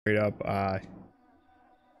straight up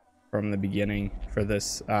from the beginning for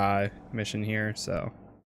this mission here, so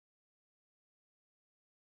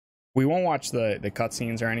we won't watch the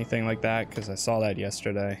cutscenes or anything like that because I saw that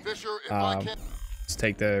yesterday. Just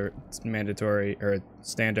take the mandatory or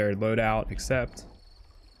standard loadout, accept,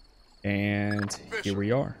 and here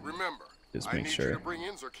we are. Remember, just make sure. All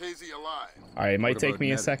right, it might take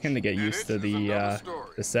me a second to get used to the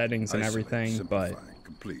settings and everything, but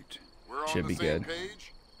should be good.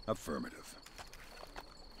 Affirmative.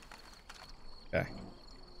 Okay.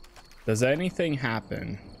 Does anything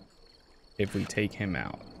happen if we take him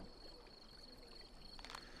out?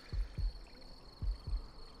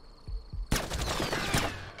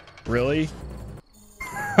 Really?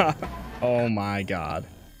 Oh my god.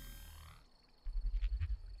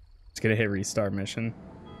 It's gonna hit restart mission.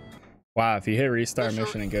 Wow, if you hit restart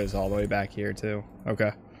mission, it goes all the way back here too.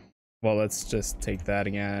 Okay. Well, let's just take that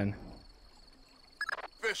again.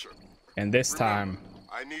 And this time,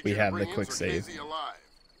 we have the quick save.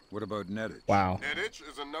 What about N-Gage? Wow. N-Gage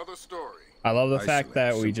is another story. I love the fact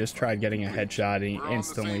that we just tried getting a headshot and he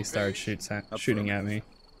instantly started shooting at me.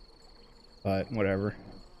 But whatever.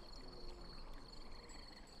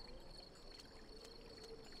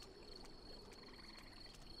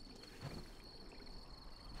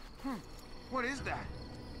 What is that?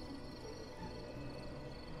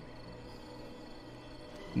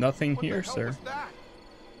 Nothing here, sir.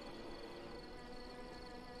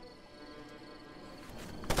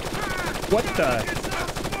 What the?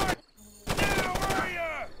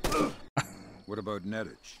 What about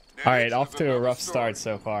N-Gage? All right, off to a rough start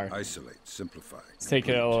so far. Isolate, simplify. Let's take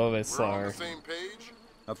it a little bit slower. We're on the same page?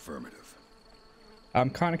 Affirmative. I'm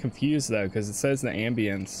kind of confused though, because it says the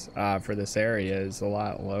ambience for this area is a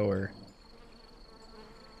lot lower.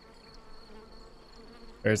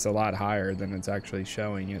 It's a lot higher than it's actually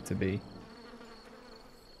showing it to be.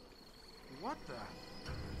 What the?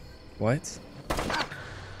 What?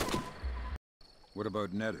 What about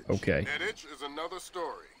N-Gage? Okay. N-Gage is another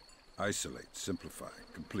story. Isolate, simplify,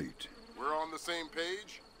 complete. We're on the same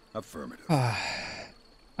page? Affirmative.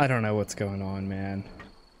 I don't know what's going on, man.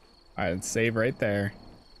 All right, let's save right there.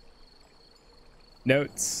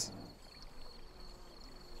 Notes.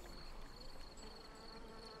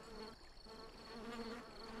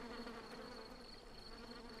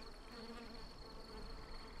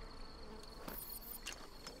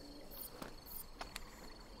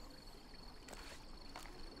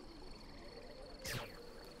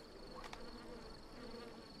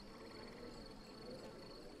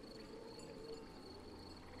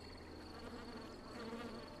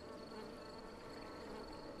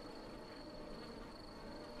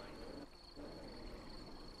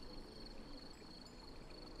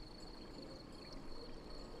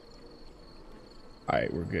 All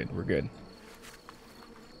right, we're good. We're good.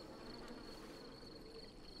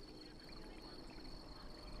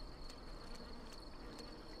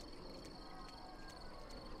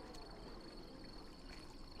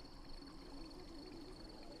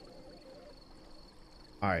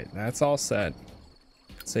 All right, that's all set.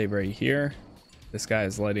 Save right here. This guy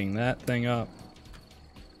is lighting that thing up.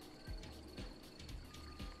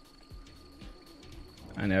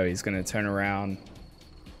 I know he's gonna turn around.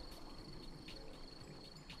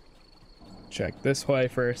 Check this way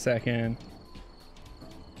for a second.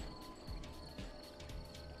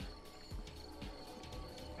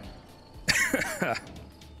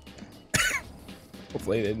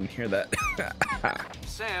 Hopefully they didn't hear that.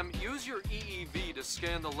 Sam, use your EEV to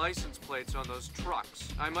scan the license plates on those trucks.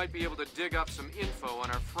 I might be able to dig up some info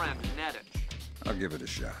on our friend N-Gage. I'll give it a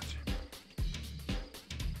shot.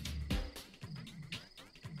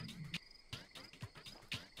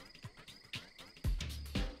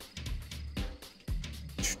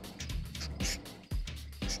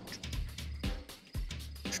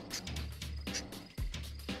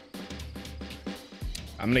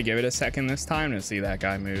 I'm gonna give it a second this time to see that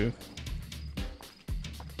guy move.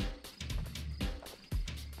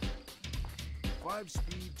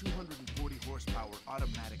 Five-speed, 240 horsepower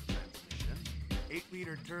automatic transmission,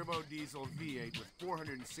 8-liter turbo diesel V8 with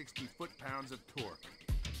 460 foot-pounds of torque,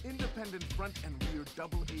 independent front and rear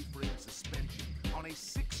double A-frame suspension on a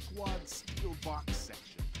 6-quad steel box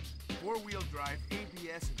section, 4-wheel drive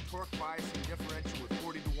ABS and torque biasing differential with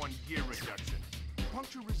 40-to-1 gear reduction.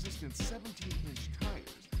 Puncture-resistant 17-inch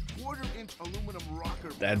tires, 1/4-inch aluminum rocker.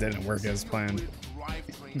 That didn't work as planned.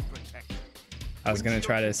 I was gonna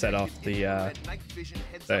try to set off the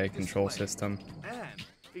control system. And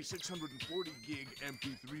a 640 gig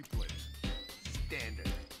MP3 player. Standard.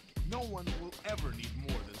 No one will ever need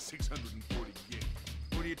more than 640 gig.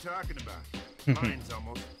 What are you talking about? Mine's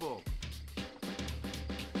almost full.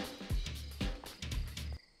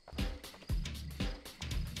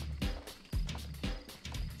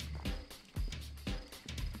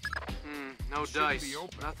 No dice.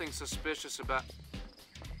 Nothing suspicious about...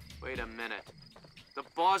 Wait a minute. The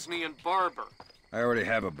Bosnian barber. I already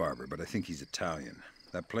have a barber, but I think he's Italian.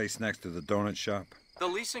 That place next to the donut shop? The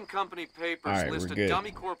leasing company papers list a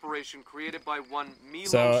dummy corporation created by one Milan.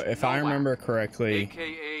 So, if I remember correctly,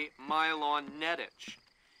 aka Milan N-Gage.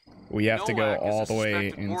 we have to go Nowak is all a the way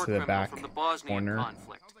suspected war into the criminal back from the Bosnian corner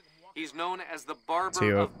conflict. He's known as the Barber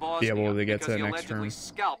to of Bosnia be able to get because to the he next allegedly room.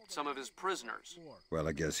 scalped some of his prisoners. Well,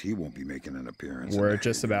 I guess he won't be making an appearance. We're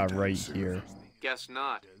just about right here. Guess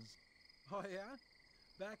not. Oh, yeah?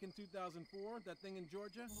 Back in 2004, that thing in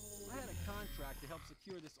Georgia? I had a contract to help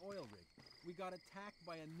secure this oil rig. We got attacked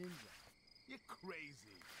by a ninja. You're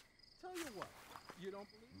crazy. Tell you what, you don't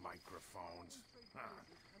believe me? Microphones.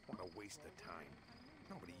 What a waste of time.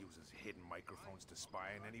 Nobody uses hidden microphones to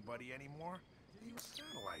spy on anybody anymore. They use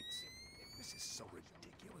satellites. This is so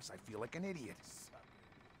ridiculous, I feel like an idiot.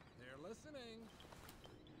 They're listening.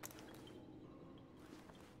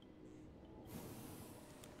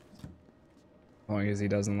 As long as he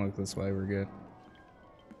doesn't look this way, we're good.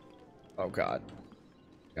 Oh god.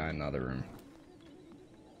 Got another room.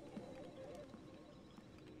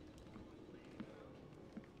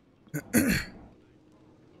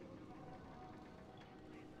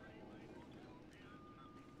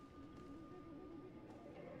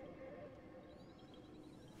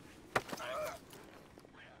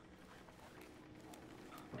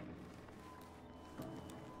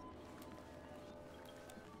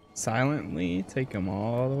 Silently take him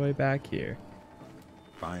all the way back here.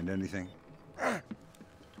 Find anything?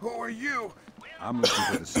 Who are you? I'm looking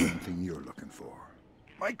for the same thing you're looking for.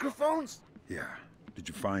 Microphones? Yeah. Did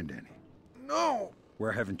you find any? No.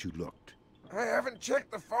 Where haven't you looked? I haven't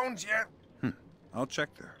checked the phones yet. I'll check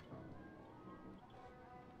there.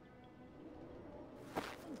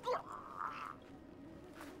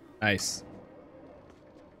 Nice.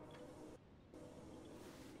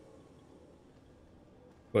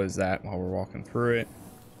 What is that while we're walking through it?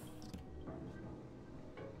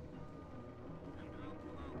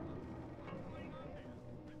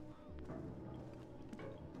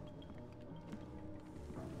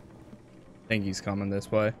 I think he's coming this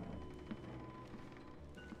way.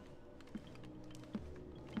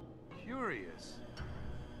 Curious.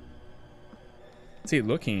 What's he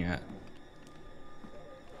looking at?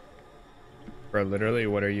 Bro, literally,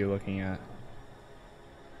 what are you looking at?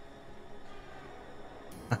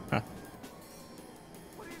 What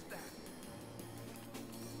is that?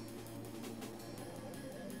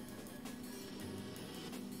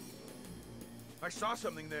 I saw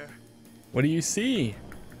something there. What do you see?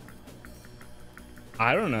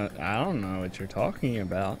 I don't know. I don't know what you're talking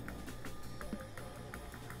about.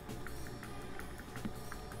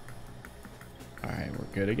 All right, we're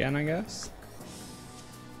good again, I guess.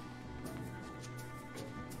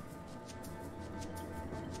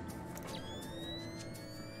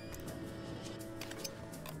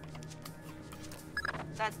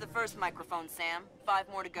 That's the first microphone, Sam. 5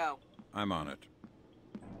 more to go. I'm on it.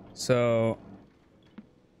 So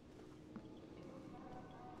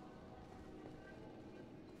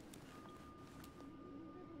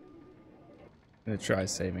I'm gonna try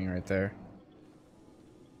saving right there.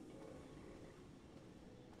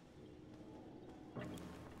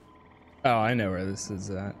 Oh, I know where this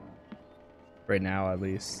is at. Right now, at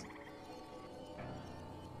least.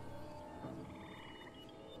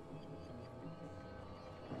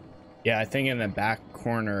 Yeah, I think in the back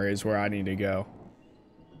corner is where I need to go.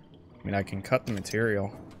 I mean, I can cut the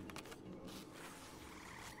material.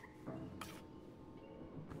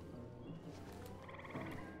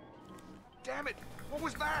 Damn it! What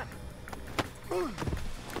was that?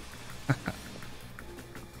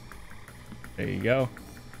 There you go.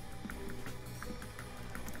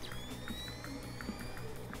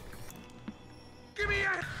 Give me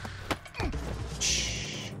a...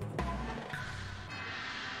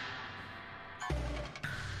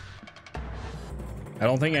 I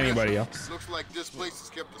don't think anybody else. Looks like this place has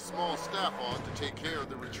kept a small staff on to take care of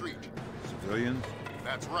the retreat. Civilians?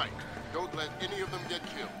 That's right. Don't let any of them get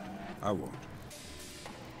killed. I won't.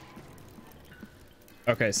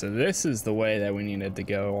 Okay, so this is the way that we needed to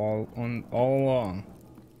go all along.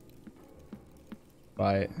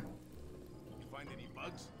 But You find any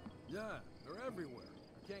bugs? Yeah, they're everywhere.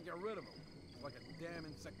 I can't get rid of them. It's like a damn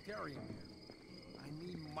insectarium here. I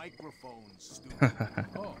mean microphones, stupid.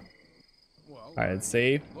 Oh. Well, all right,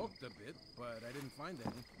 save. looked a bit, but I didn't find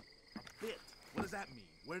any. A bit? What does that mean?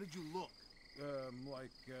 Where did you look?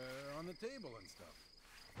 On the table and stuff.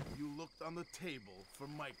 You looked on the table for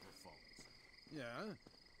microphones. Yeah.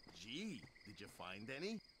 Gee, did you find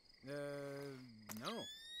any? No.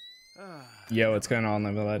 Yo, what's going on,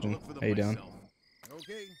 Living Legend? How you doing?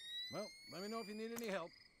 Okay. Well, let me know if you need any help.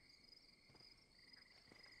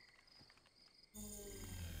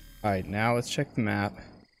 Alright, now let's check the map.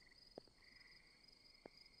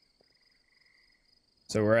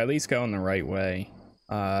 So we're at least going the right way.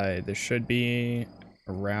 There should be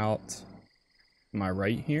a route. Am I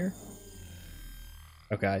right here?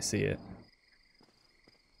 Okay, I see it.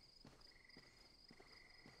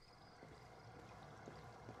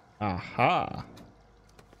 Aha!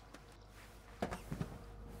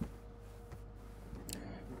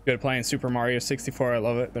 Good playing Super Mario 64, I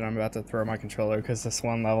love it, but I'm about to throw my controller because this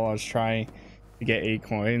one level I was trying to get 8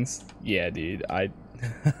 coins. Yeah, dude,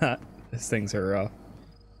 these things are rough.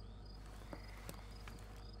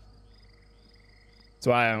 That's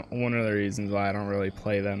why one of the reasons why I don't really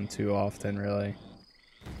play them too often, really.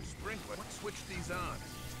 Sprinkler, switch these on.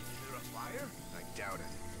 Is there a fire? I doubt it.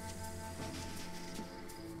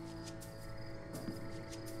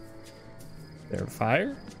 There a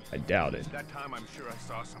fire? I doubt it. That time I'm sure I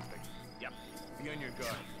saw something. Yep. Be on your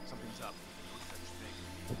guard. Something's up. No such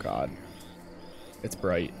thing. Oh god. It's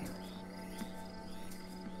bright.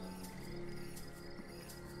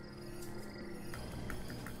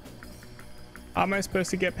 How am I supposed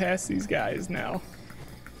to get past these guys now?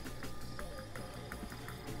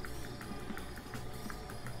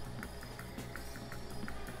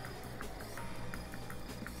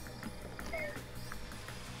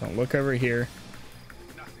 Don't look over here.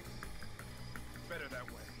 Nothing. Better that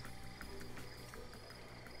way.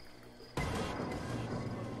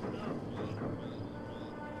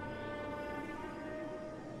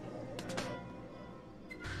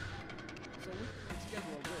 So we can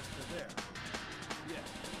schedule this to there. Yeah.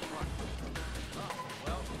 Right. Oh,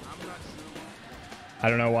 well, I'm not sure. I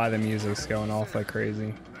don't know why the music's going off like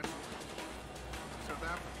crazy. South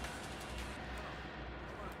Africa.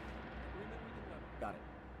 Got it.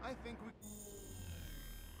 I think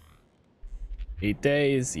we 8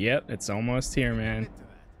 days. Yep, it's almost here, man. commit to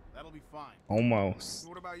that. That'll be fine. Almost.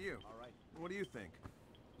 What about you? All right. What do you think?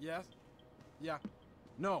 Yes? Yeah.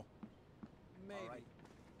 No. Maybe. right.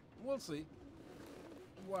 We'll see.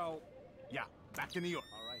 Well, Yeah. Back to New York.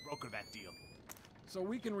 All right. Broker that deal. so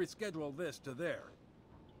we can reschedule this to there.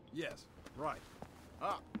 Yes, right.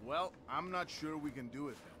 Ah, well, I'm not sure we can do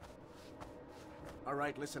it then. All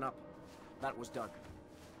right, listen up. That was Doug.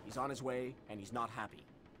 He's on his way, and he's not happy.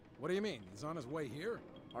 What do you mean? He's on his way here?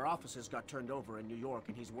 Our offices got turned over in New York,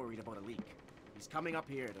 and he's worried about a leak. He's coming up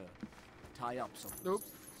here to tie up some... Oops.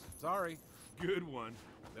 Sorry. Good one.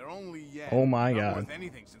 They're only yen. Oh my Not God. worth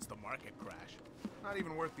anything since the market crash. Not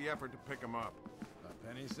even worth the effort to pick them up. A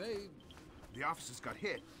penny saved. The offices got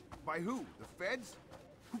hit. By who? The feds?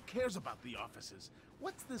 Who cares about the offices?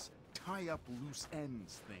 What's this tie up loose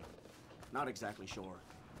ends thing? Not exactly sure.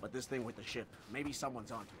 But this thing with the ship, maybe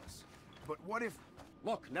someone's onto us. But what if...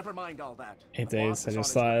 Look, never mind all that. 8 The boss days. I is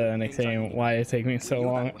just on thought his of way. anything. Things I need. Why it take me We so knew that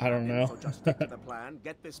long? would I don't happen, know. So just stick to the plan,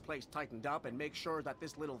 get this place tightened up, and make sure that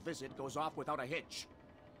this little visit goes off without a hitch.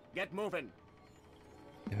 Get moving.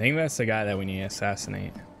 I think that's the guy that we need to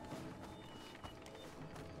assassinate.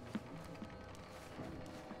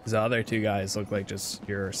 The other 2 guys look like just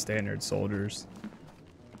your standard soldiers.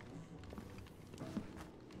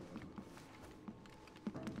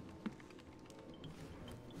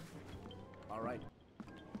 All right.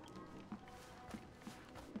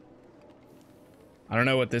 I don't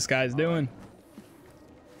know what this guy's doing.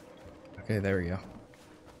 Okay, there we go.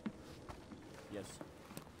 Yes.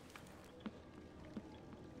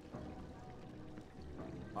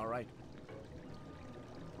 All right.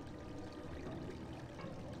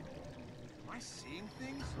 Am I seeing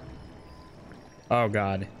things? Oh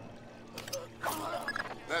god.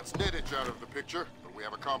 That's N-Gage out of the picture, but we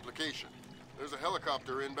have a complication. There's a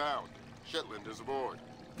helicopter inbound. Shetland is aboard.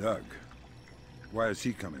 Doug, why is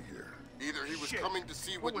he coming here? Either he was Shit. coming to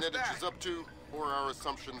see What what was N-Gage that? is up to, or our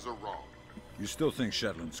assumptions are wrong. You still think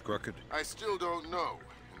Shetland's crooked? I still don't know,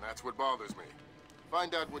 and that's what bothers me.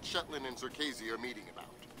 Find out what Shetland and Zerkazy are meeting about.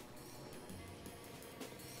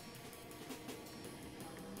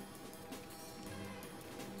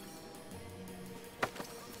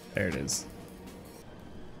 There it is.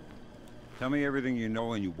 Tell me everything you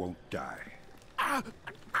know and you won't die.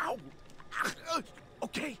 Ow!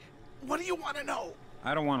 Okay, what do you want to know?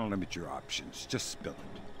 I don't want to limit your options. Just spill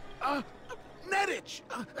it. N-Gage!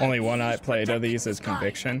 Only one I played of these is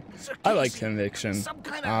Conviction. I like Conviction.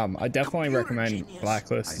 I definitely recommend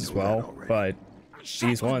Blacklist as well, but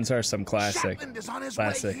these ones are some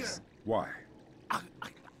classics. Why?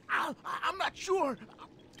 I'm not sure.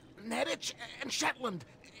 N-Gage and Shetland.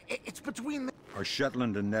 It's between them. Are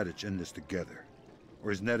Shetland and N-Gage in this together?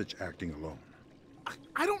 Or is N-Gage acting alone?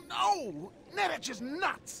 I don't know. N-Gage is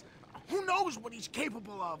nuts. Who knows what he's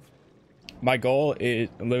capable of? My goal is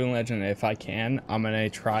Living Legend. If I can, I'm gonna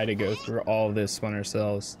try to go through all of this Splinter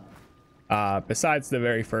Cells. Besides the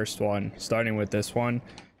very first one, starting with this one,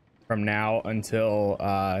 from now until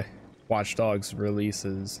Watch Dogs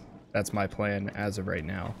releases. That's my plan as of right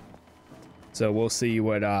now. So we'll see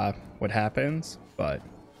what happens, but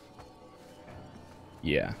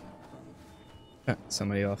yeah.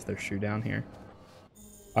 Somebody left their shoe down here.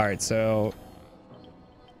 All right, so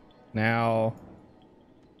now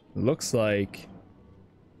looks like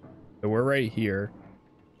we're right here.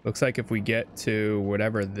 Looks like if we get to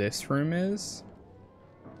whatever this room is,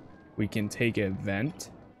 we can take a vent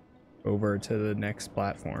over to the next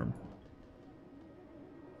platform.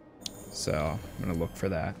 So I'm gonna look for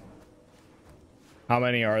that. How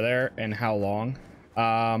many are there and how long?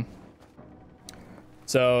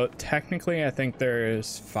 So technically I think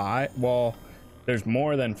there's 5. Well, there's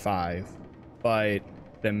more than 5, but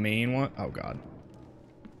the main one, oh god,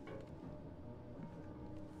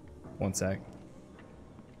 one sec.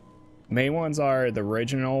 Main ones are the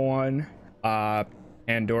original one,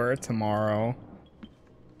 Pandora Tomorrow,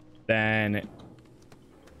 then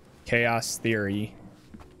Chaos Theory,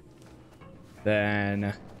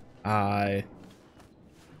 then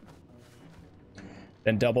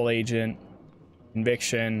Double Agent,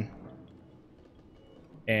 Conviction,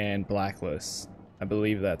 and Blacklist. I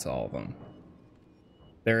believe that's all of them.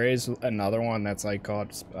 There is another one that's like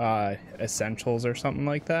called Essentials or something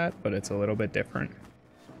like that, but it's a little bit different.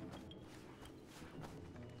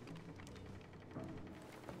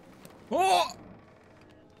 Oh!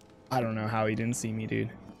 I don't know how he didn't see me,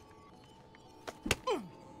 dude.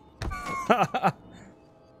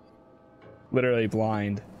 Literally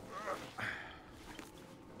blind.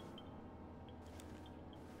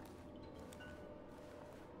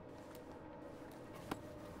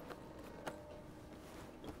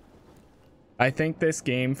 I think this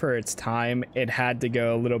game, for its time, it had to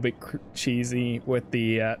go a little bit cheesy with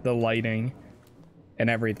the lighting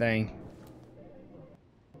and everything,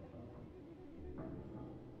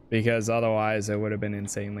 because otherwise it would have been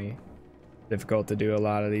insanely difficult to do a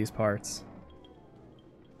lot of these parts.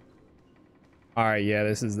 All right, yeah,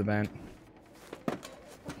 this is the vent.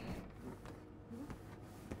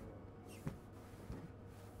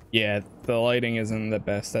 Yeah, the lighting isn't the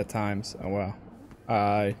best at times. Oh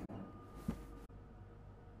well.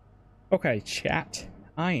 Okay, chat.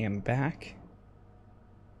 I am back.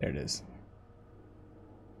 There it is.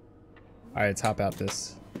 All right, let's hop out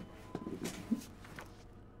this.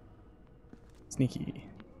 Sneaky.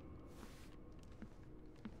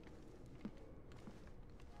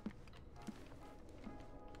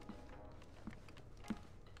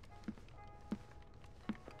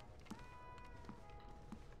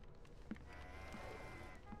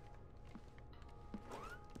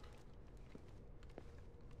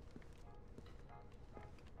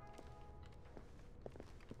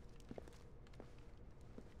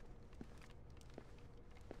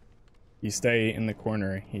 You stay in the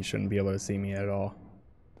corner. He shouldn't be able to see me at all.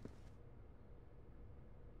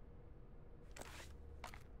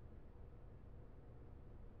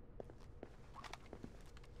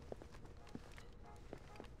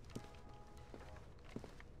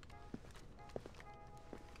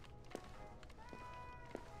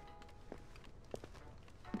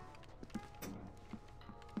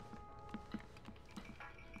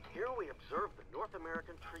 Here we observe the North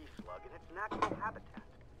American tree slug in its natural habitat.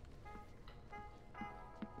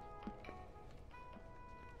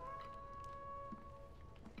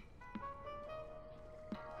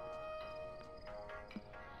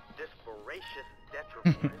 This voracious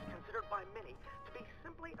detriment is considered by many to be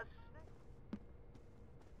simply a snake.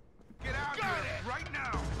 Get out of here right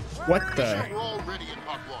now! What the? We're already in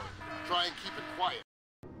hot water. Try and keep it quiet.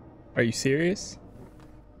 Are you serious?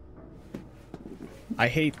 I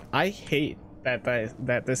hate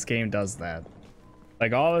that this game does that.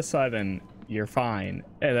 Like, all of a sudden you're fine,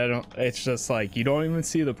 and it's just like you don't even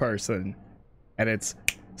see the person and it's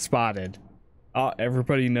spotted. Oh,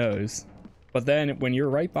 everybody knows. But then when you're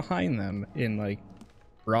right behind them in like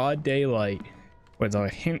broad daylight with a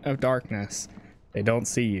hint of darkness, they don't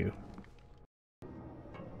see you.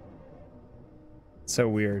 So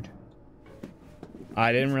weird.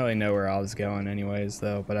 I didn't really know where I was going anyways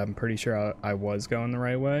though, but I'm pretty sure I was going the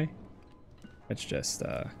right way. It's just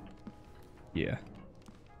yeah.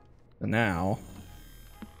 So now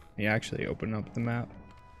you actually open up the map.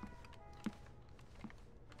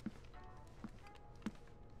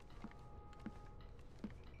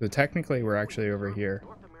 So technically we're actually over here.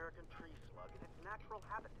 North American tree slug in its natural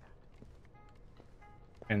habitat.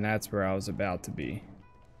 And that's where I was about to be.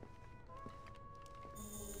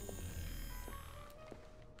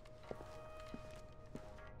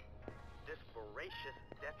 This voracious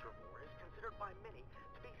detrivore is considered by many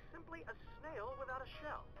to be simply a snail without a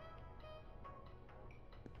shell.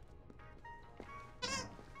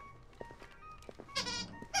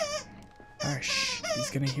 Hush, he's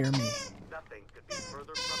gonna hear me. Nothing could be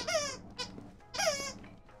further from the truth.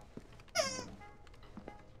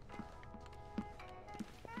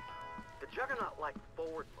 The juggernaut-like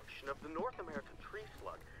forward motion of the North American tree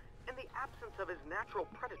slug, in the absence of his natural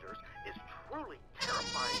predators, is truly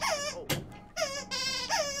terrifying to behold.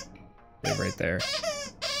 They're right there.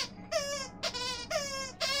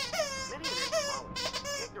 Many an entomologist,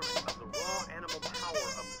 ignorant of the raw animal power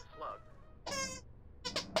of the slug,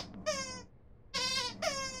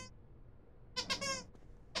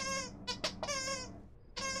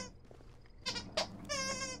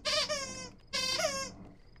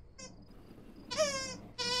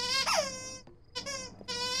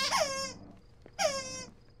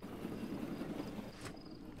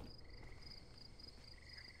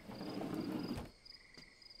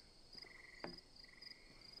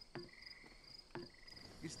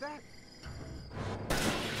 Is that?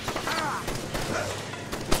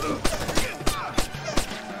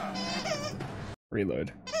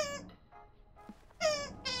 Reload.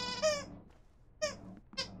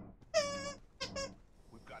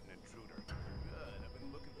 We've got an intruder. Good. I've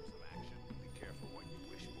been looking for some action. Be careful what you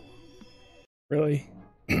wish for. Really?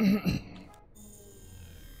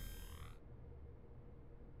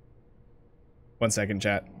 1 second,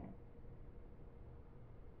 chat.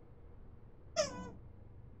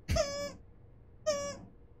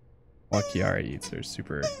 While Kiara eats her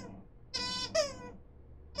super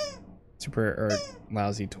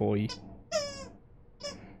lousy toy.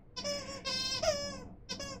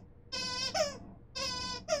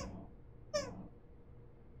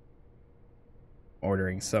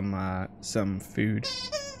 Ordering some food.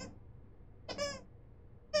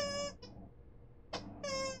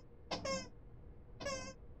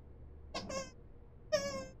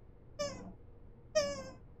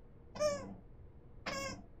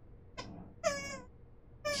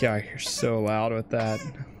 Yeah, you're so loud with that.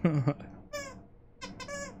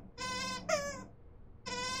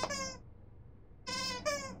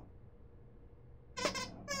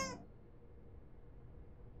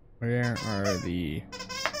 Where are the...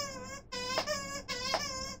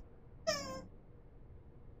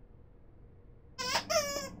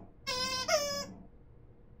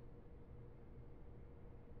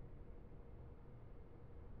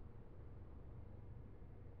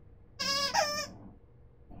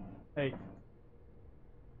 Hey.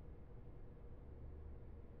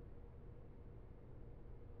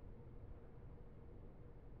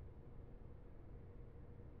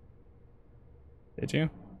 Did you?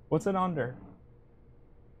 What's it under?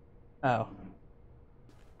 Oh.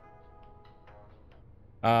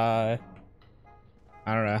 I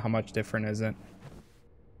don't know. How much different is it?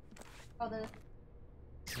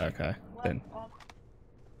 Okay, then.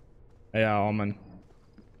 Yeah, almond.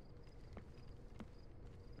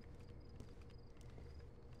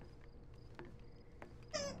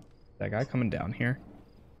 That guy coming down here?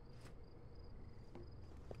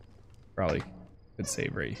 Probably could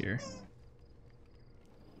save right here.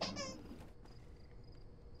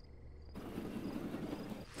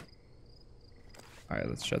 Alright,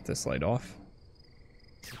 let's shut this light off.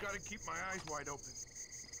 I've got to keep my eyes wide open.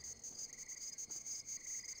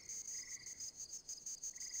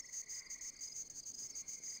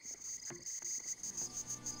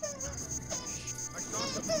 I saw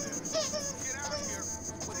something there. Get out of here.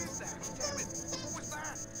 What is that? Damn it. What was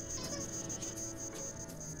that?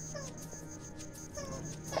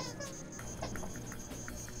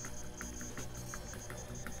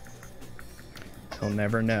 He'll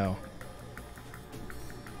never know.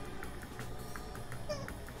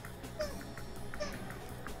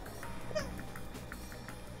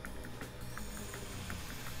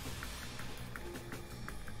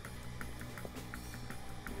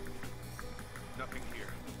 Nothing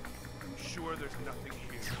here. I'm sure there's nothing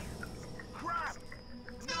here. Crap!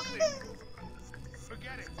 Nothing!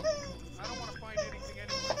 Forget it. I don't want to find anything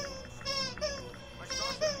anyway. I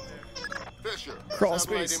saw something there. Fisher, Crawl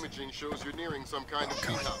satellite space. imaging shows you're nearing some kind of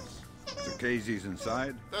treehouse. So Casey's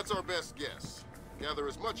inside? That's our best guess. Gather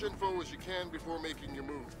as much info as you can before making your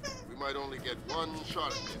move. We might only get one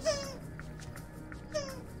shot at this.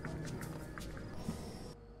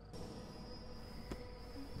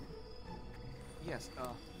 Yes,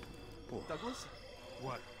 Douglas?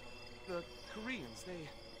 What? The Koreans,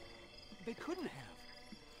 they couldn't have.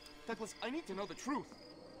 Douglas, I need to know the truth.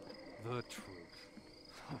 The truth.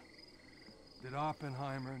 Did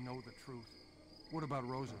Oppenheimer know the truth? What about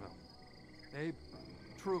Roosevelt? Abe,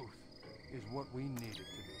 truth is what we need it to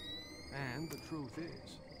be. And the truth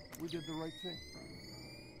is, we did the right thing.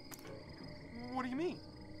 What do you mean?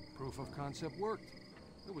 Proof of concept worked.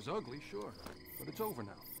 It was ugly, sure, but it's over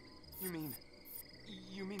now. You mean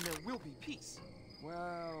there will be peace?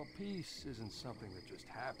 Well, peace isn't something that just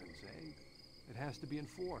happens, eh? It has to be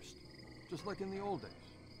enforced, just like in the old days.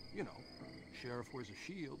 You know, sheriff wears a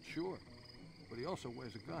shield, sure, but he also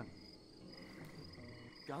wears a gun.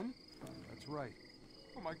 Gun? That's right.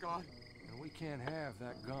 Oh my God. And we can't have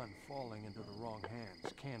that gun falling into the wrong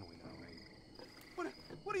hands, can we now, Abe?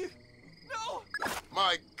 What are you... No!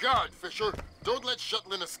 My God, Fisher! Don't let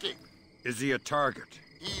Shetland escape. Is he a target?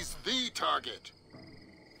 He's the target.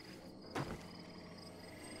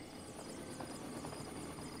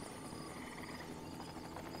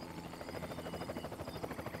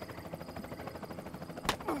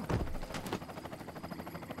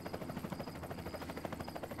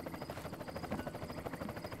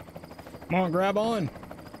 Come on, grab on.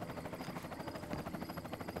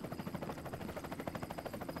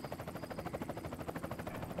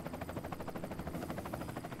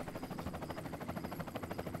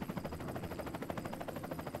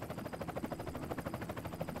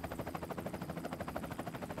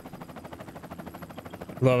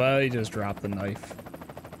 Love how he just dropped the knife.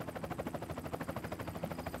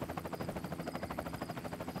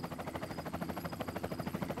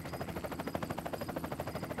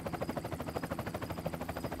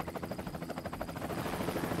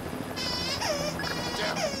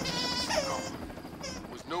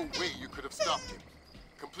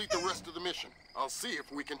 Complete the rest of the mission. I'll see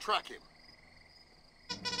if we can track him.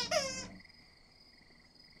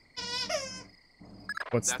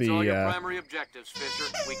 What's That's all your primary objectives,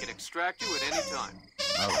 Fisher. We can extract you at any time.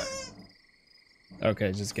 All right.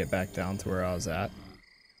 Okay, just get back down to where I was at.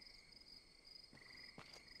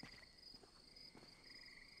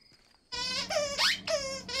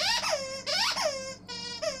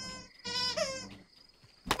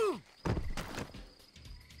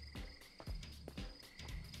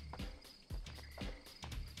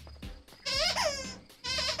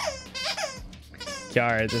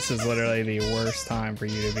 Alright, this is literally the worst time for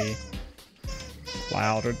you to be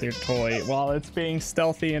loud with your toy while it's being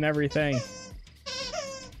stealthy and everything.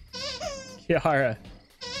 Kiara.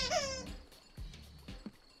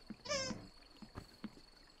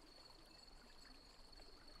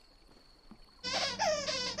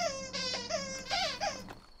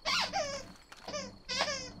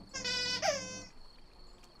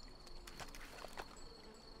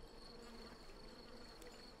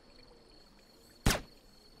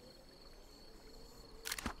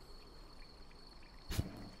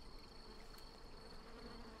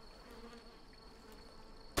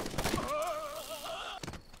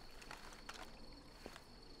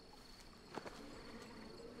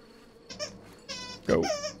 Go.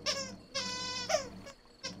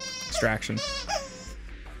 Extraction.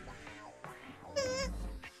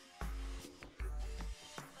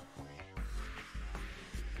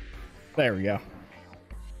 There we go.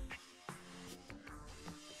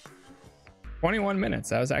 21 minutes.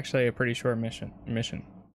 That was actually a pretty short mission.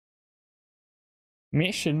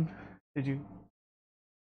 Did you?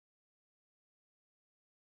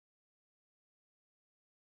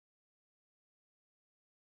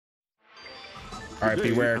 Alright,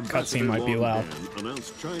 beware, cutscene might be loud.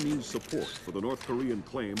 Announced Chinese support for the North Korean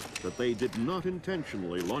claim that they did not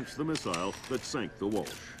intentionally launch the missile that sank the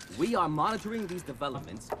Walsh. We are monitoring these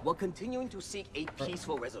developments while continuing to seek a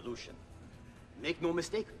peaceful resolution. Make no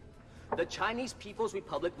mistake, the Chinese People's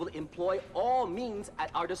Republic will employ all means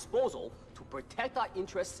at our disposal to protect our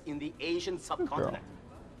interests in the Asian subcontinent.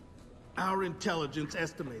 Our intelligence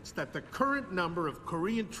estimates that the current number of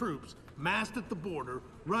Korean troops massed at the border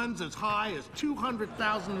runs as high as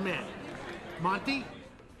 200,000 men. Monty?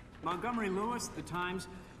 Montgomery Lewis, The Times.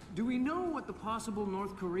 Do we know what the possible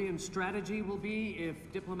North Korean strategy will be if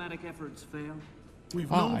diplomatic efforts fail?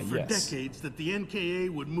 We've known for decades that the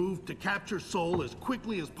NKA would move to capture Seoul as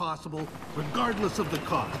quickly as possible, regardless of the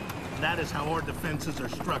cost. That is how our defenses are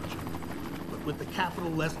structured. But with the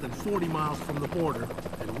capital less than 40 miles from the border,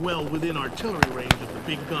 and well within artillery range of the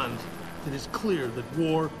big guns, it is clear that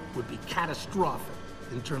war would be catastrophic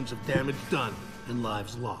in terms of damage done and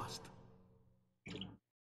lives lost.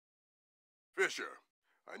 Fisher,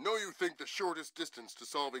 I know you think the shortest distance to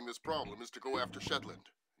solving this problem is to go after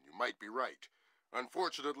Shetland. You might be right.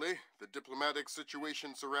 Unfortunately, the diplomatic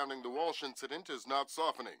situation surrounding the Walsh incident is not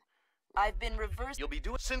softening. I've been reversed. You'll be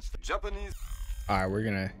doing since the Japanese... Alright, we're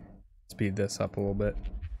gonna speed this up a little bit.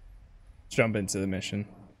 jump into the mission.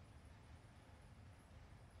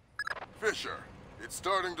 Fisher, it's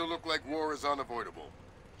starting to look like war is unavoidable.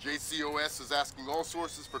 JCOS is asking all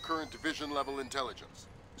sources for current division-level intelligence.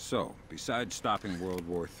 So, besides stopping World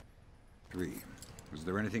War III, is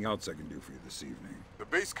there anything else I can do for you this evening? The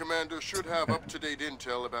base commander should have up-to-date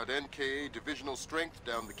intel about NKA divisional strength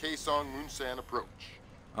down the Kaesong-Munsan approach.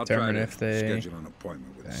 I'll try to schedule an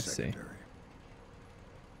appointment with the secretary.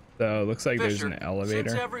 So it looks like Fisher, there's an elevator.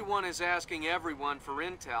 Since everyone is asking everyone for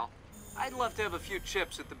intel, I'd love to have a few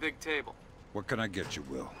chips at the big table. What can I get you,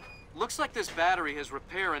 Will? Looks like this battery has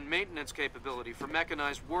repair and maintenance capability for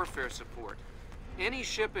mechanized warfare support. Any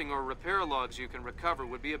shipping or repair logs you can recover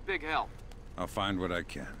would be a big help. I'll find what I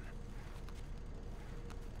can.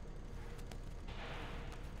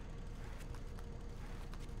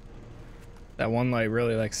 That one light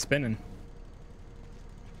really likes spinning.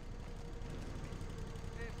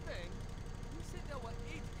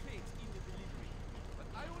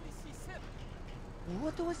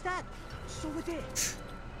 What was that? So it is.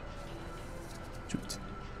 Shoot.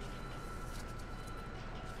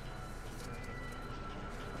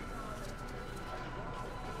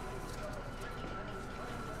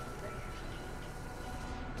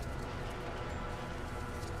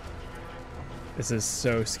 This is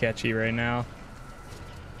so sketchy right now.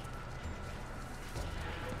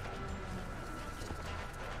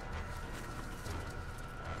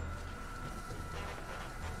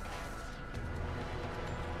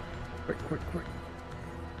 Quick.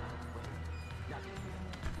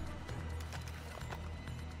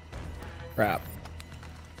 Crap.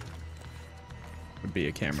 Would be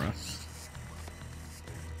a camera.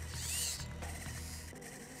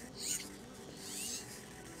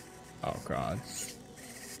 Oh God.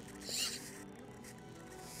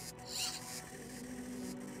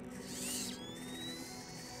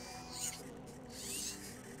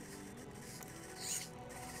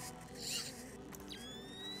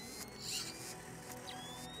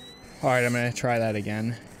 All right, I'm gonna try that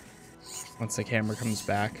again once the camera comes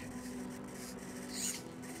back.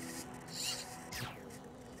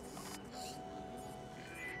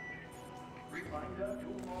 Reminder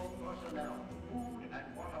to all personnel, food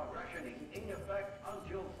and water rationing in effect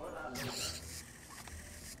until further notice.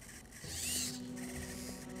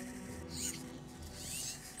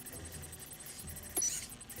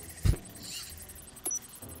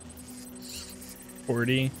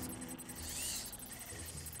 $40.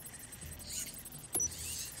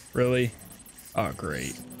 Really? Oh,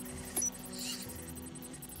 great.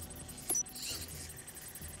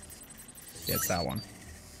 Yeah, it's that one.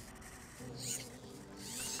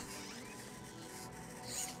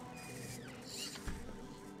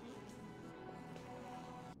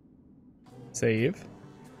 Save.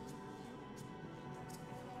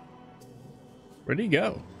 Where'd he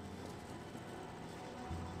go?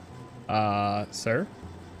 Sir?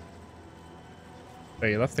 Oh,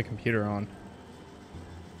 you left the computer on.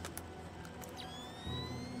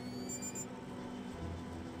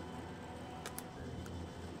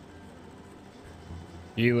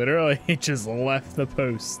 You literally just left the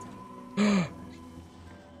post.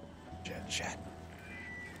 Shit.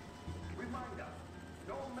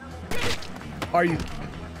 Are you?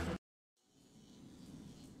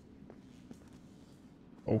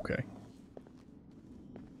 Okay.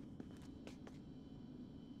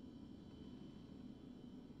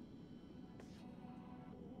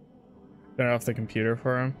 Turn off the computer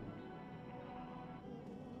for him.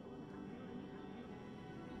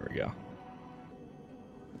 There we go.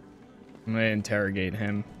 I'm gonna interrogate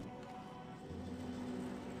him.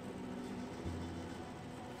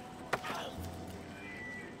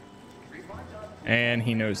 And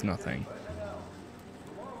he knows nothing.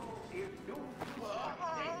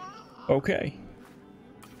 Okay.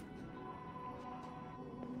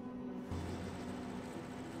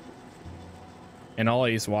 And all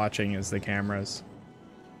he's watching is the cameras.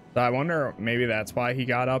 So I wonder, maybe that's why he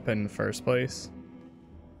got up in the first place.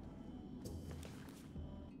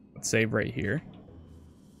 Let's save right here.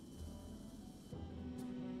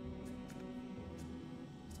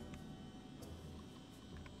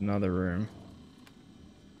 Another room.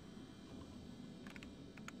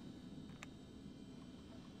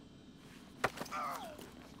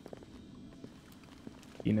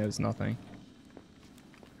 He knows nothing.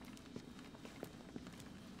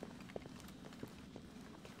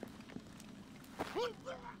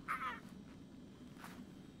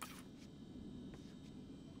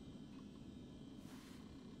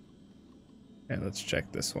 And let's check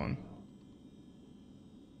this one.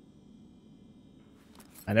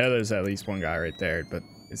 I know there's at least one guy right there, but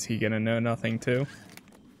is he gonna know nothing too?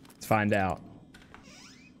 Let's find out.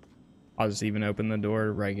 I'll just even open the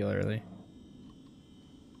door regularly.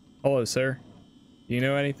 Hello, sir. Do you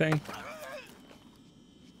know anything?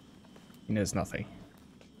 He knows nothing.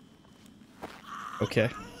 Okay.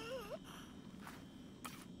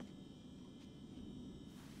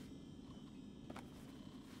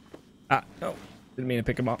 Ah, no. Didn't mean to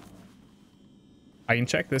pick him up. I can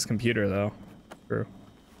check this computer, though. True.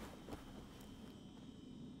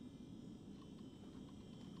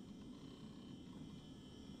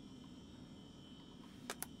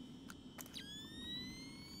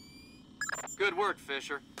 Good work,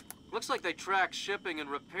 Fisher. Looks like they track shipping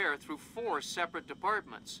and repair through 4 separate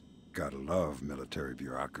departments. Gotta love military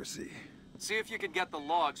bureaucracy. See if you can get the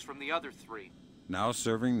logs from the other 3. Now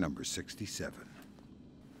serving number 67.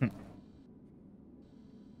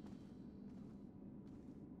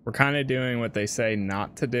 We're kind of doing what they say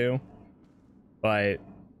not to do, but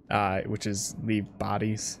which is leave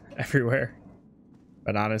bodies everywhere.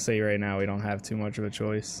 But honestly, right now we don't have too much of a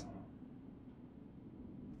choice.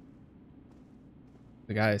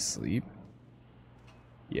 The guy is asleep?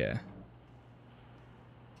 Yeah.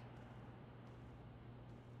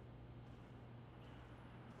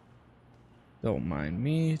 Don't mind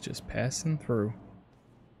me, just passing through.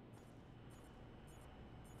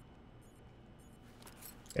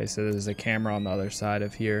 Okay, so there's a camera on the other side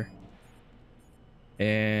of here.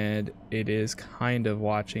 And it is kind of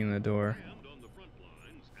watching the door.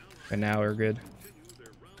 And now we're good.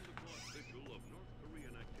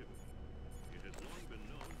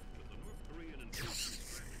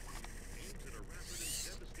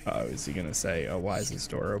 Oh, is he gonna say, oh, why is this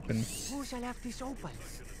door open? Who's left this open?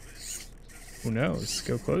 Who knows?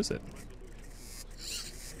 Go close it.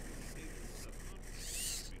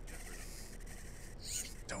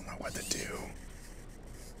 Don't know what to do.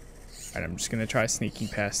 Alright, I'm just gonna try sneaking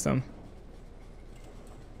past them.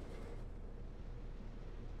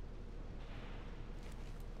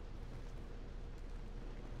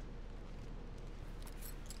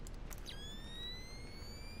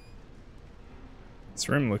 This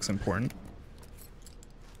room looks important.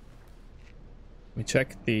 Let me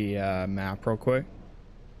check the map real quick.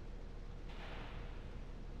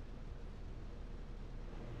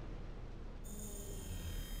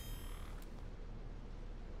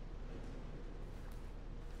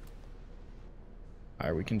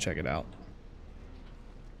 Alright, we can check it out.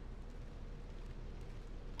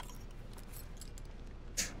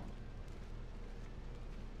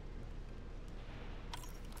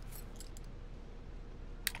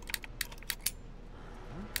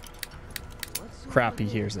 Crap, he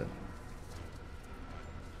hears it.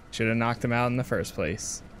 Should have knocked him out in the first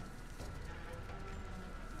place.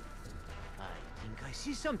 I think I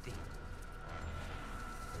see something.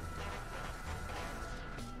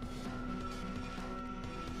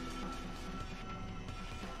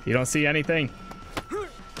 You don't see anything?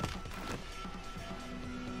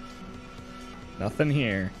 Nothing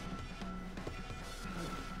here.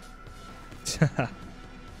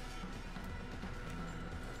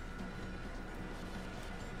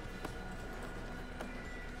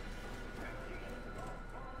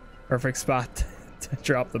 Perfect spot to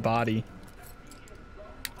drop the body.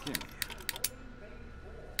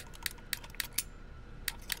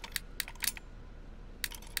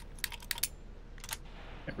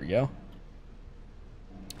 There we go.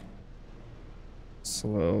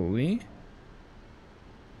 Slowly.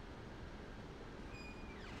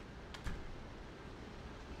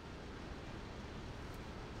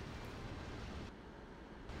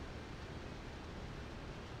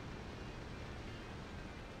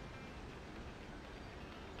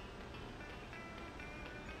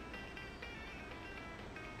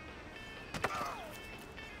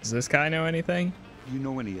 Does this guy know anything? You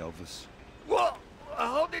know any Elvis? Whoa!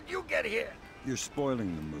 How did you get here? You're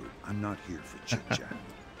spoiling the mood. I'm not here for chit-chat.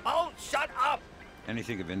 Oh, shut up!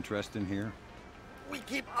 Anything of interest in here? We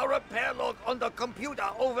keep our repair log on the computer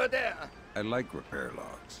over there. I like repair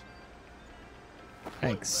logs.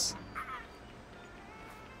 Thanks.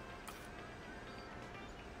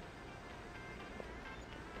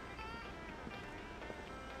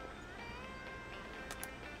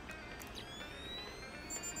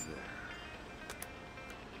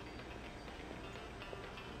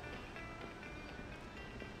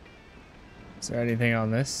 Is there anything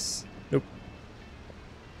on this? Nope.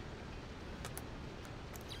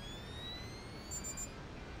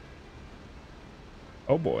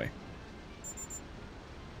 Oh boy.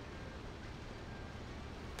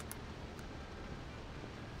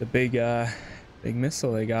 The big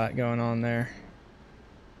missile they got going on there.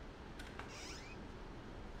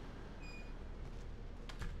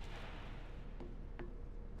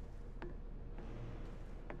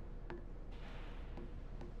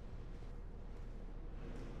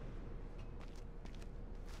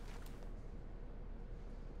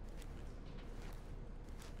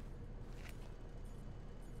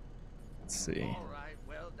 Let's see. All right,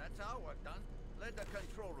 well, that's our work done. Let the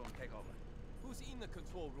control room take over. Who's in the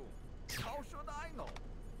control room? How should I know?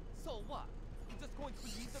 So what? You're just going to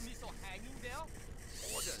leave the missile hanging there?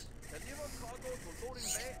 Orders. Deliver cargo to loading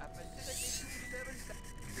bay at facility 27.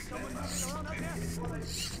 Someone around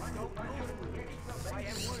up there? I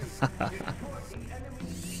am worried.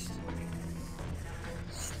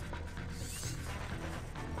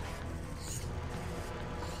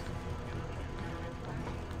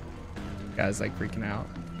 Guys like freaking out.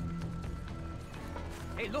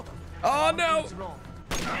 Hey, look. Oh no!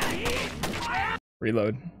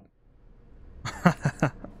 Reload.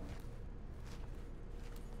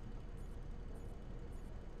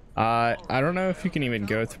 I don't know if you can even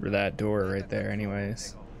go through that door right there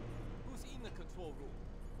anyways.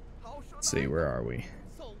 Let's see, where are we?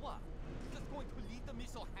 So what? You're just going to leave the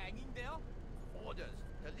missile hanging there? Orders.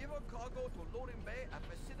 Deliver cargo to loading bay at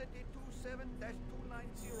facility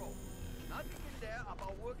 27-290. Nothing in there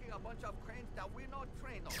about working a bunch of cranes that we're not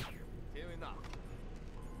trained on. Fair enough.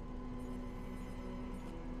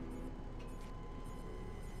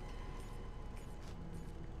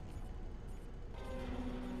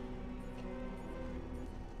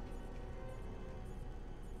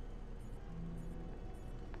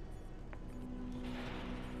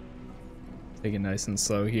 Take it nice and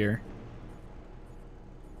slow here.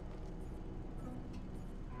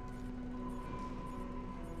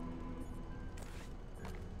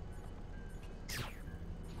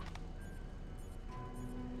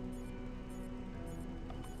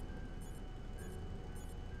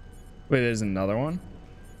 Wait, there's another one?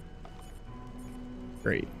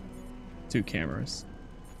 Great. 2 cameras.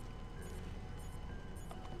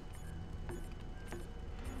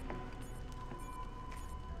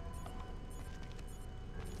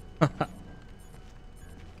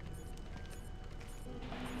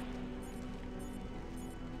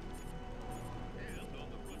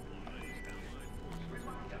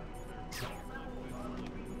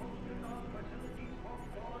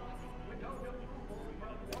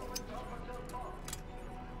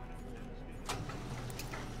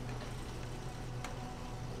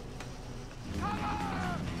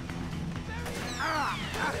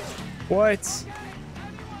 What?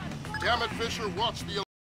 Damn it, Fisher, watch the...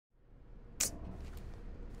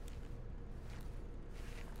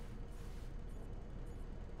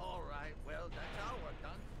 All right, well, that's our work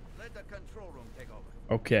done. Let the control room take over.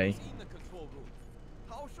 Okay. In the control room.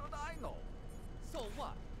 How should I know? So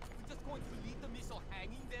what? You're just going to leave the missile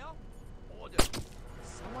hanging there? Orders.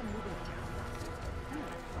 Someone moving down.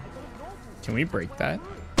 I don't know who. Can we break that?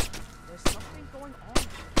 There's something going on.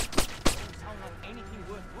 Doesn't sound like anything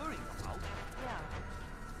worth worrying about.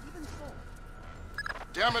 Yeah, even so.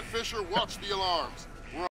 Damn it, Fisher, watch the alarms.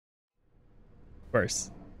 We're... Of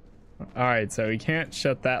course. Alright, so we can't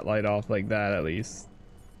shut that light off like that at least.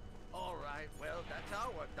 All right, well, that's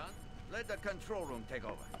our work done. Let the control room take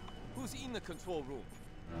over. Who's in the control room?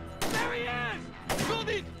 There he is! Shoot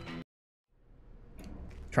it!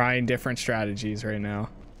 Trying different strategies right now.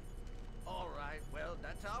 All right, well,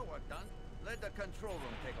 that's our work done. Let the control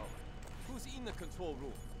room take over. Who's in the control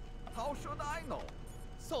room? How should I know?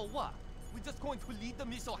 So what? We're just going to leave the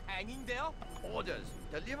missile hanging there? Orders.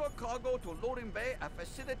 Deliver cargo to loading bay at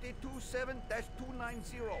facility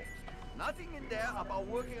 27-290. Nothing in there about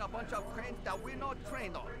working a bunch of cranes that we're not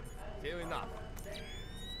trained on. Fair enough.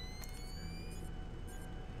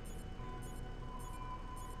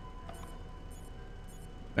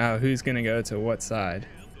 Now, who's gonna go to what side?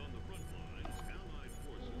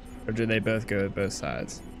 Or do they both go to both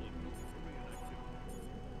sides?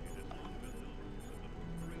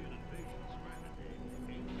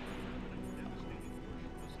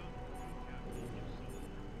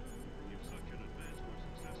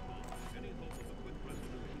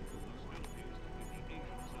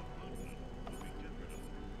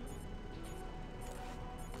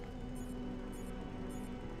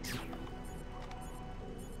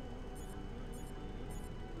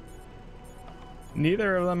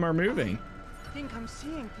 Neither of them are moving. I think I'm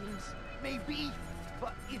seeing things. Maybe,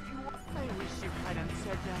 but if you want, I wish you hadn't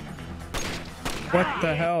said that. What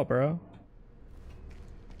the hell, bro?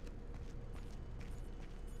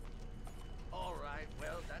 All right,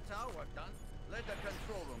 well, that's our work done. Let the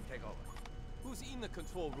control room take over. Who's in the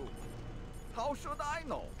control room? How should I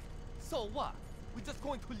know? So what? We're just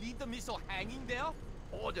going to leave the missile hanging there?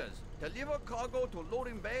 Orders. Deliver cargo to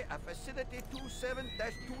loading bay at facility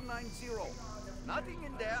 27-290. Nothing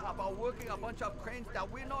in there about working a bunch of cranes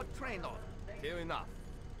that we're not trained on. Fair enough.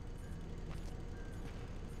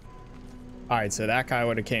 Alright, so that guy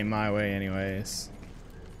would have came my way anyways.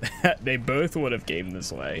 They both would have came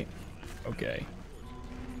this way. Okay.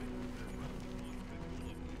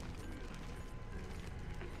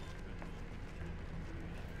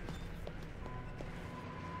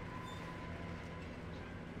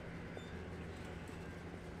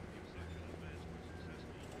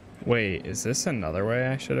 Wait, is this another way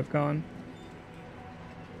I should have gone?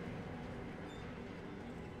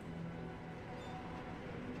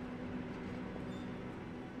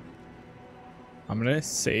 I'm gonna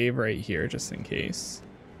save right here just in case.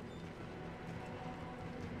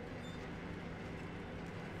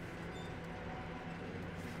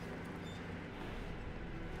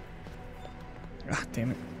 Ah,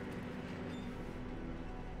 damn it.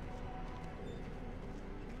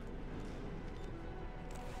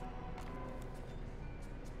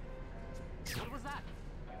 What was that?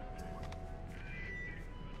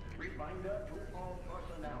 Reminder to all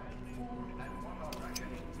personnel. Food and water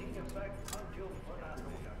rationing in effect until further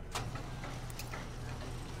notice.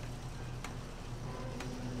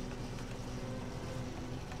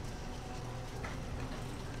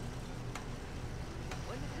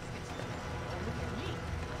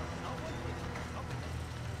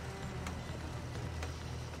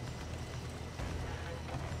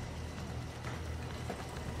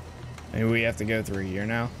 Maybe we have to go through here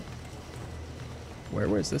now. Where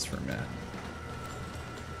was this room at?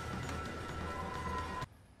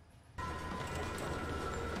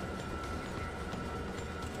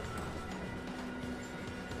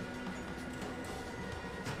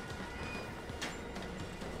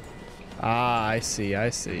 Ah, I see, I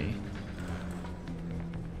see.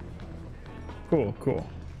 Cool, cool.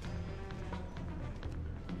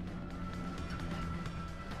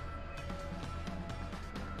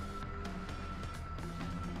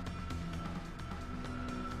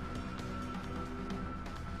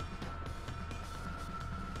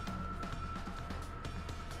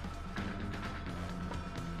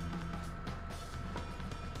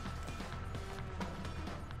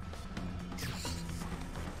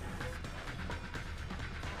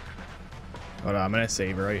 Hold on, I'm gonna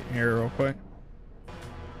save right here real quick.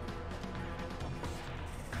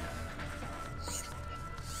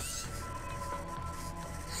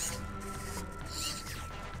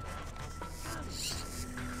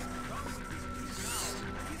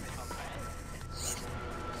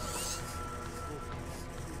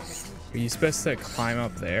 Are you supposed to climb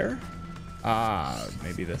up there? Ah,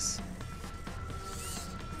 maybe this.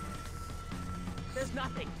 There's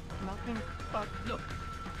nothing. Nothing but look.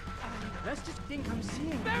 Let's just think I'm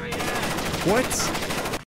seeing. There he is!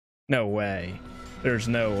 What? No way. There's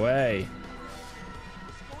no way.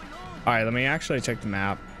 All right, let me actually check the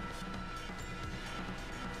map.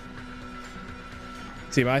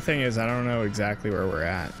 See, my thing is I don't know exactly where we're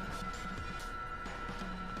at.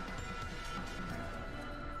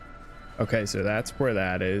 Okay, so that's where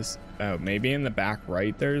that is. Oh, maybe in the back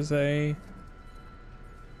right there's a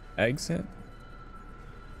exit.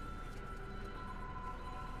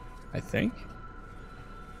 I think.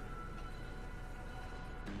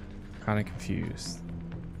 Kind of confused.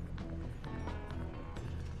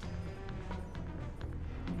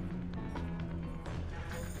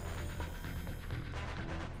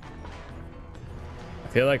 I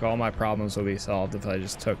feel like all my problems will be solved if I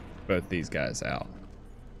just took both these guys out.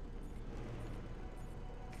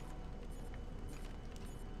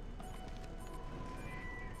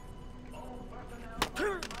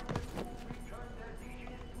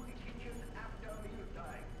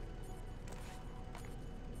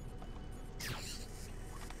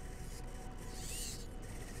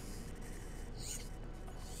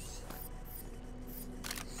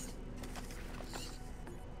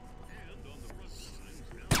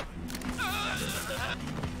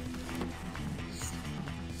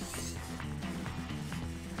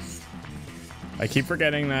 I keep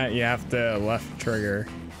forgetting that you have to left trigger.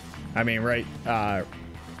 I mean, right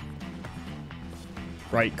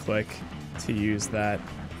click to use that.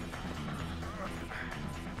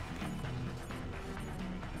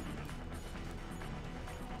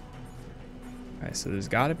 Alright, so there's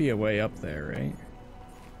got to be a way up there, right?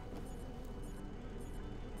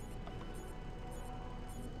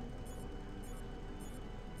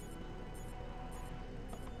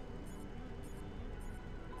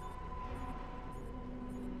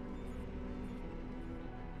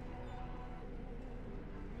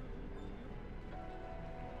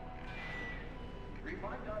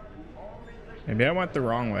 Maybe I went the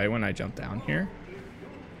wrong way when I jumped down here.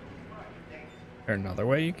 Is there another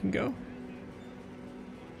way you can go?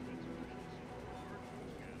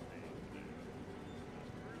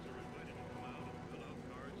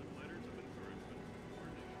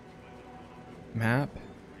 Map.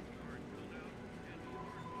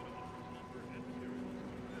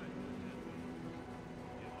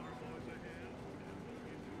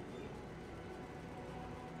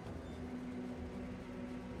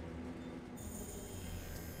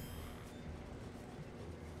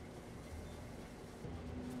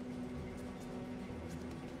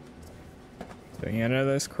 So you enter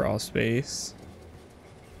this crawl space.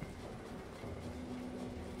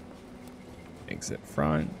 Exit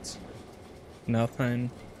front. Nothing.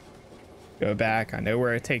 Go back. I know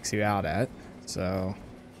where it takes you out at, so.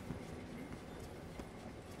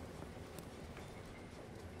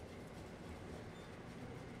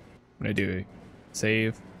 I'm gonna do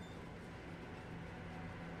save.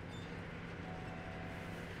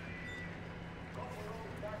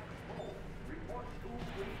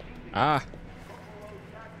 Ah.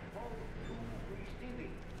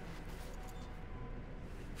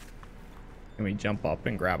 Can we jump up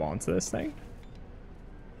and grab onto this thing?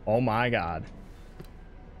 Oh my god.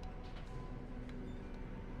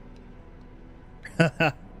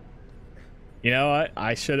 You know what?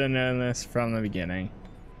 I should have known this from the beginning.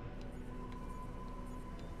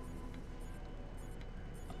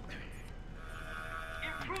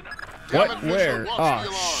 What? Where?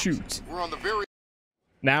 Oh, shoot. We're on the very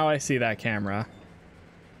Now I see that camera.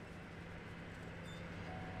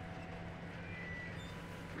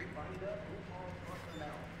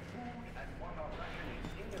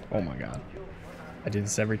 Oh my god. I do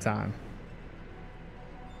this every time.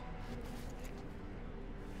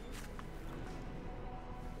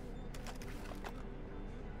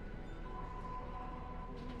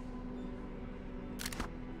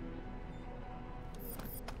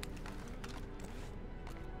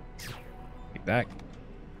 Take that.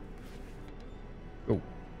 Go,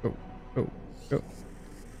 go, go, go.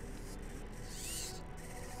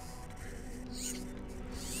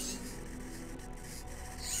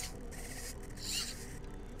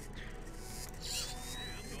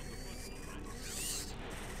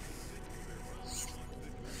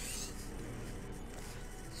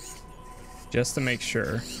 Just to make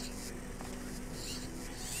sure.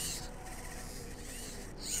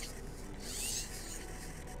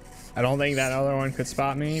 I don't think that other one could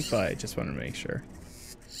spot me, but I just wanted to make sure.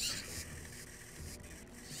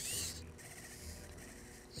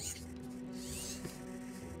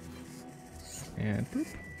 And boop.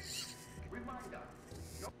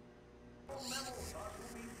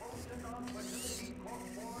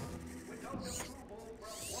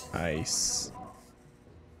 Nice.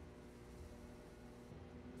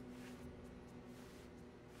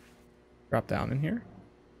 Drop down in here.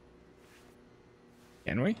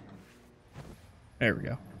 Can we? There we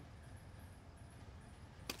go.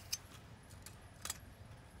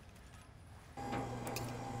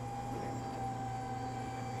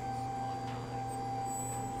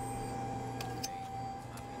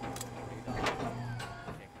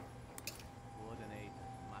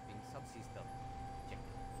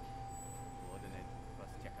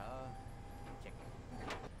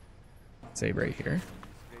 Save right here.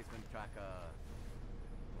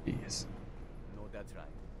 Jeez. No, that's right.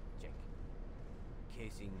 Check.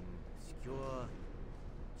 Casing secure.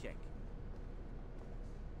 Check.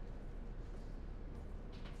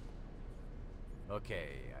 Okay,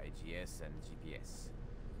 IGS and GPS.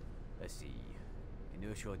 Let's see.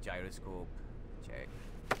 Inertial gyroscope. Check.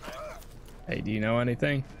 Hey, do you know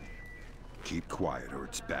anything? Keep quiet or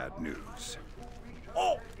it's bad news.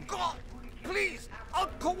 Oh, God! Please! I'll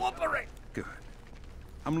cooperate! Good.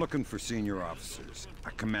 I'm looking for senior officers,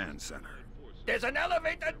 a command center. There's an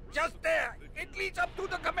elevator just there. It leads up to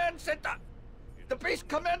the command center. The base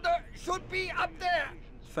commander should be up there.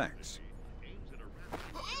 Thanks.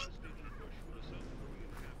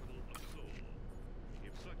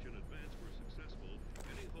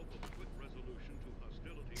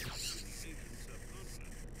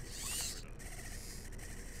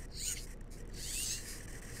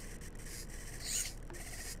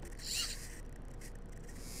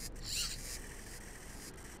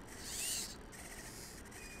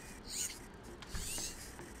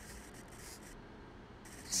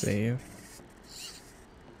 Save.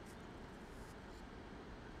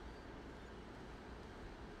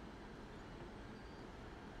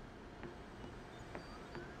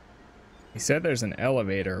 He said there's an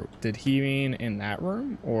elevator. Did he mean in that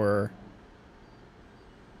room or?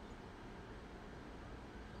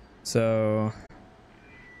 So.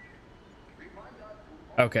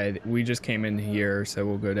 Okay, we just came in here, so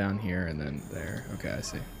we'll go down here and then there. Okay, I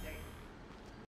see.